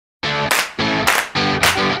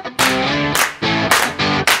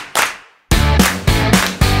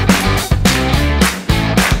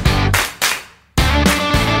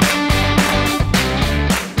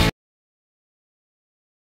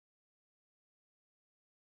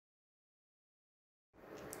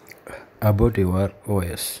about your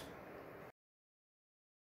OS.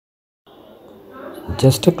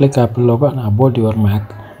 Just click Apple logo and about your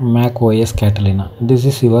Mac OS Catalina. This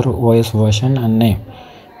is your OS version and name,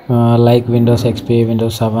 like Windows XP,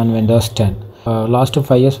 Windows 7, Windows 10. Last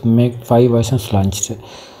 5 years, make 5 versions launched.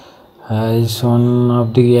 Is one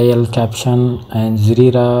of the AL caption and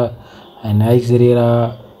Zirira and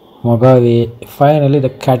Xzirira, Mojave. Finally, the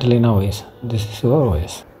Catalina OS. This is your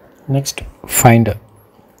OS. Next, Finder.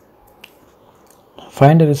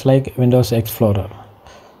 Finder is like Windows Explorer.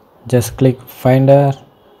 Just click Finder.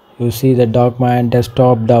 You see the document,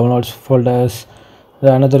 desktop, downloads, folders.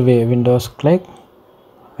 The another way, Windows, click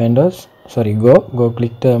Windows. Go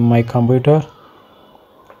click the My Computer.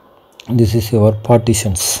 This is your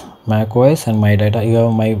partitions, Mac OS and my data.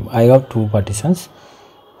 I have 2 partitions.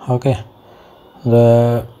 Okay,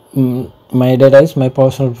 the my data is my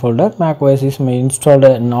personal folder. Mac OS is my installed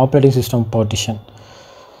an operating system partition.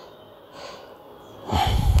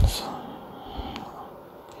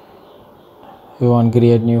 You want to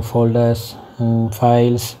create new folders,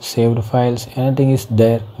 files, saved files, anything is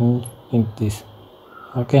there in this.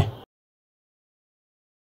 Okay.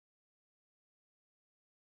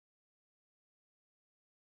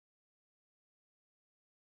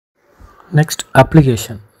 Next,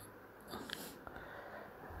 application.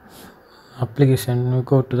 We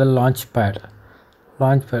go to the launchpad.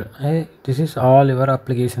 Hey, this is all your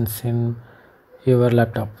applications in your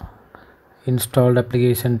laptop. Installed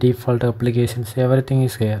application, default applications, everything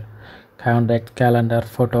is here. Contact, calendar,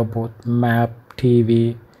 photo booth, map,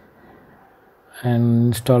 TV, and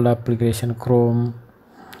installed application, Chrome,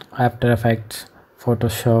 After Effects,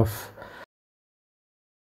 Photoshop.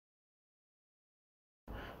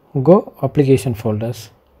 Go application folders.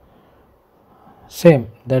 Same,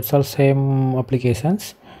 that's all same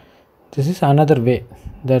applications. This is another way,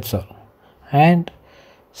 that's all. And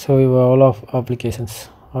so you have all of applications.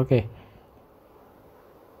 Okay,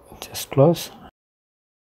 just close.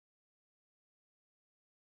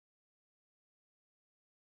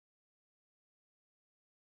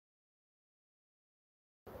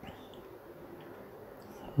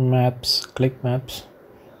 Maps, click maps.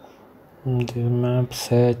 The map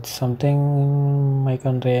search something my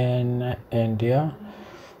country in India.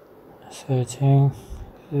 Searching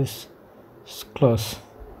this close.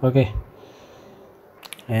 Okay,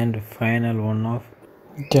 and final one of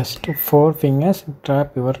just 4 fingers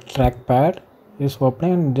tap your trackpad is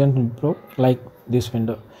opening and then blow like this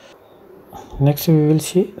window. Next we will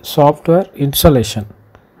see software installation.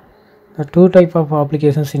 The 2 type of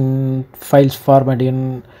applications in files format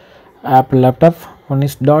in Apple laptop. One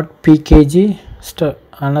is .pkg,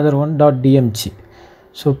 another one .dmg.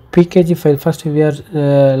 So pkg file, first we are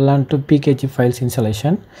learn to pkg files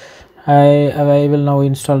installation. I will now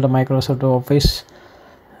install the Microsoft Office.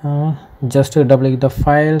 Just double click the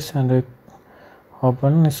files and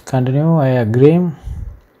open. Is continue. I agree.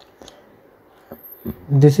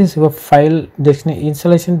 This is your file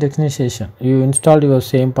installation destination. You installed your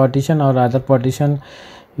same partition or other partition.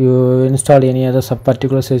 You install any other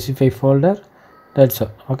particular specified folder. That's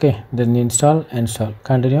all. Okay, then install,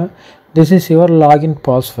 continue. This is your login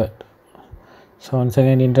password. So once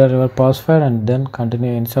again enter your password and then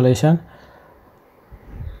continue installation.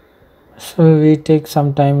 So we take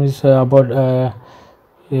some time. Is about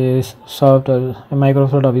is software.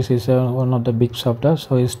 Microsoft Office is one of the big software,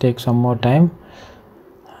 so it takes some more time.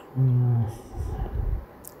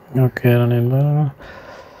 Okay,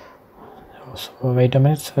 so wait a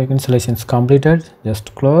minute. So installation is completed.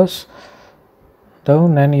 Just close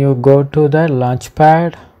down and you go to the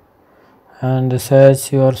launchpad and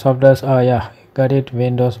search your softwares. Oh yeah, got it.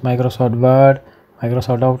 Windows, Microsoft Word,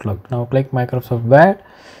 Microsoft Outlook. Now click Microsoft Word.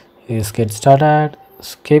 Is get started.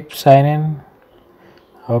 Skip sign in.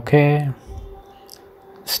 Okay,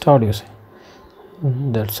 start using.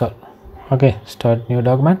 That's all. Okay, start new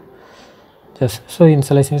document. Just so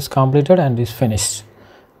installation is completed and is finished.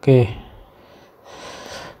 Okay,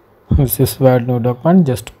 this is Word new document.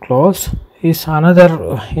 Just close. Is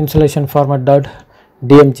another installation format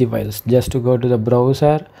 .dmg files. Just to go to the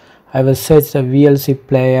browser, I will search the VLC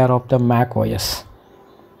player of the Mac OS.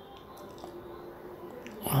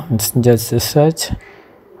 It's just a search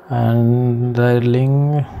and the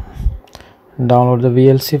link, download the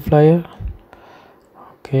VLC player.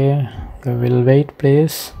 Okay, we will wait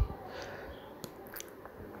please.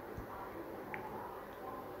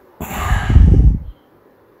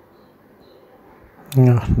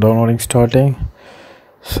 Downloading starting.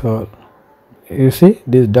 So you see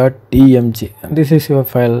this .dmg, this is your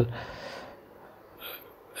file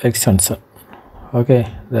extension. Okay,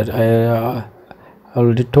 that I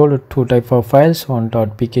already told 2 type of files, one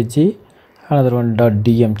 .pkg another one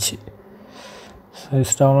 .dmg. So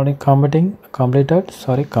it's downloading, completed.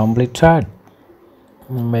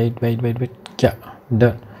 Wait, yeah,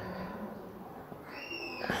 done.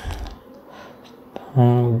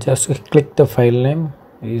 Just click the file name,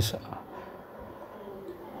 is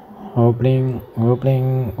opening.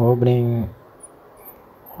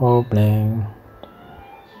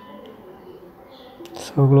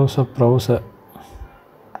 So close the browser.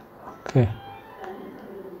 Okay,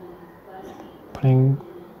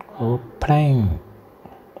 opening.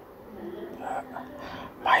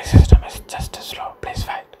 My system is just slow, please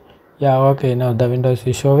wait. Yeah, okay, now the windows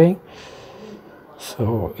is showing.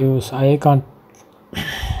 So use icon.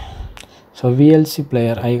 So VLC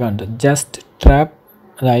player icon, just trap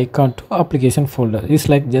the icon to application folder. It's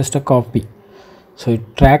like just a copy. So you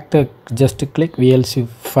just click VLC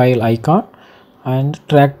file icon and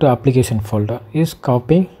drag to application folder. Is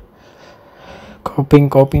copying.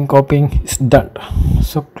 It's done.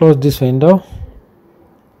 So close this window.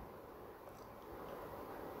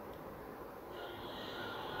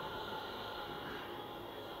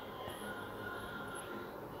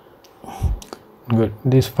 Good.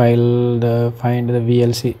 This file, find the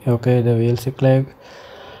VLC. Okay, the VLC click.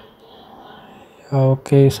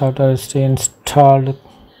 Okay, software is installed.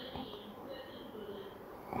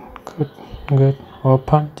 Good.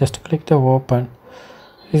 Open. Just click the open.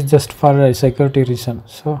 It's just for a security reason,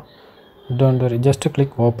 so don't worry. Just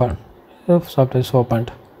click open. If software is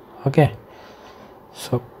opened. Okay.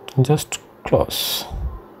 So just close.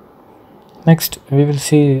 Next, we will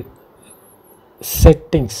see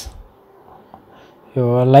settings.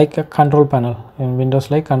 You like a control panel in Windows,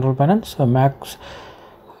 like control panel. So Macs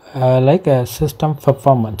like a system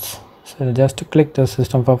performance. So just click the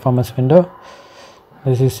system performance window.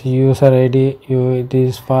 This is user ID. It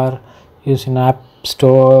is for use in App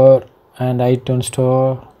Store and iTunes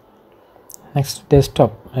Store. Next,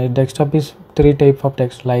 desktop. Desktop is 3 type of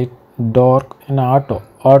text: light, dark, and auto.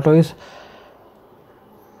 Auto is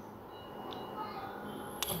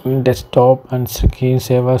desktop and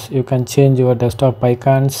screensavers. You can change your desktop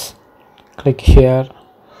icons. Click here,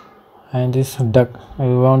 and this duck.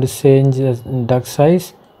 You want to change the duck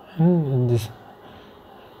size, and this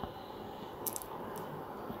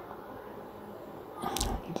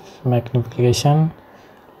magnification,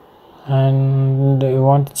 and you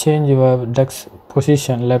want to change your duck's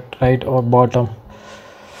position, left, right, or bottom.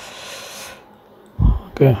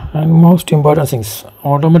 Okay, and most important things,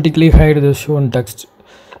 automatically hide the shown text.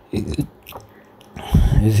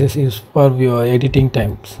 This is for your editing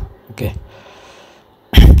times. Okay,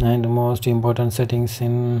 and most important settings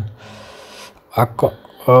in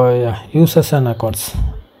users and accounts.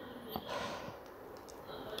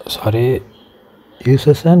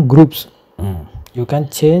 Users and groups. You can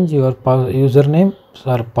change your username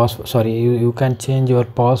or password. You can change your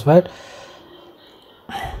password.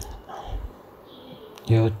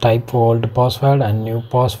 You type old password and new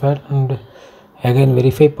password, and again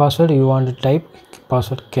verify password. You want to type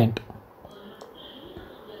password can't.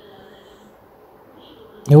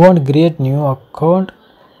 You want to create new account,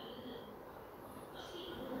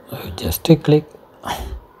 just click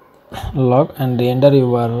log and enter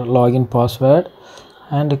your login password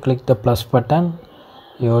and click the plus button.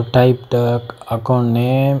 You type the account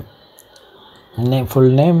name, full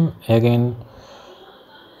name, again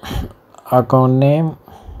account name,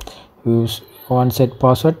 use one set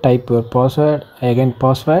password, type your password, again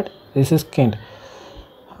password. This is can't.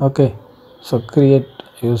 Okay, so create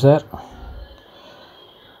user.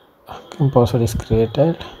 Password is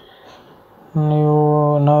created.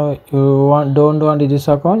 Now you don't want this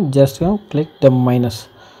account, just click the minus.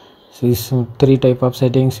 These 3 type of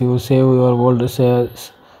settings. You save your old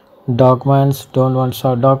documents. Don't want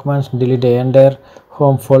short documents, delete the enter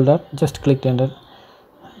home folder, just click enter,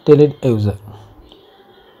 delete user.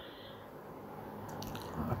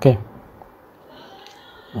 Okay,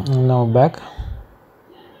 now back,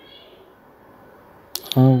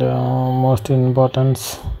 and most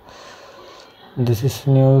important, this is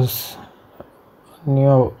new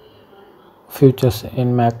features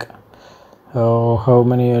in Mac. How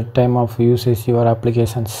many time of usage your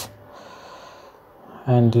applications,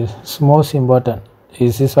 and this most important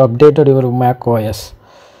is this updated your macOS.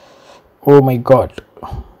 Oh my god,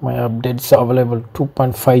 my updates available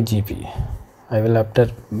 2.5 GB. I will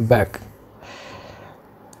update back.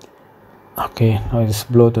 Okay, now it's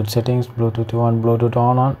Bluetooth settings, Bluetooth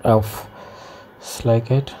on, off. It's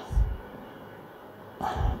like it.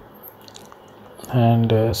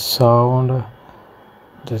 And sound,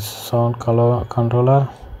 this sound color controller,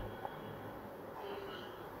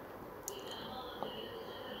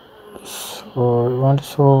 So you want to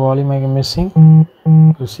show volume again missing.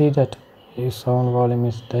 You see that your sound volume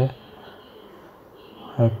is there.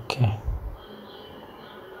 Okay.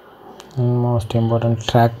 And most important,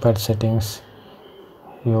 trackpad settings.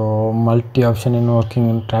 Your multi option in working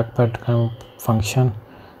in trackpad kind of function.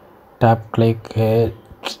 Tap, click,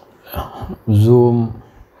 zoom,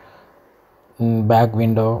 back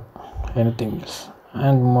window, anything else.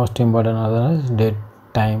 And most important other is date,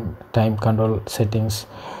 time control settings,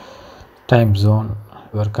 time zone,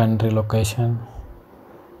 your country location.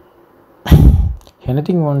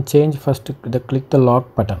 Anything you want to change, first click the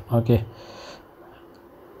lock button. Okay,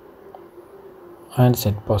 and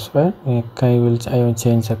set password. I will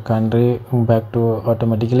change the country back to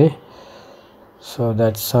automatically. So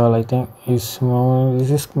that's all. I think is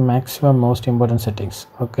this is maximum most important settings.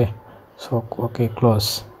 Okay, so okay,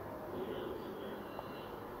 close.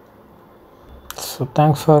 So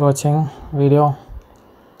thanks for watching video.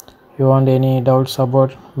 You want any doubts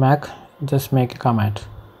about Mac, just make a comment.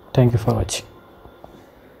 Thank you for watching.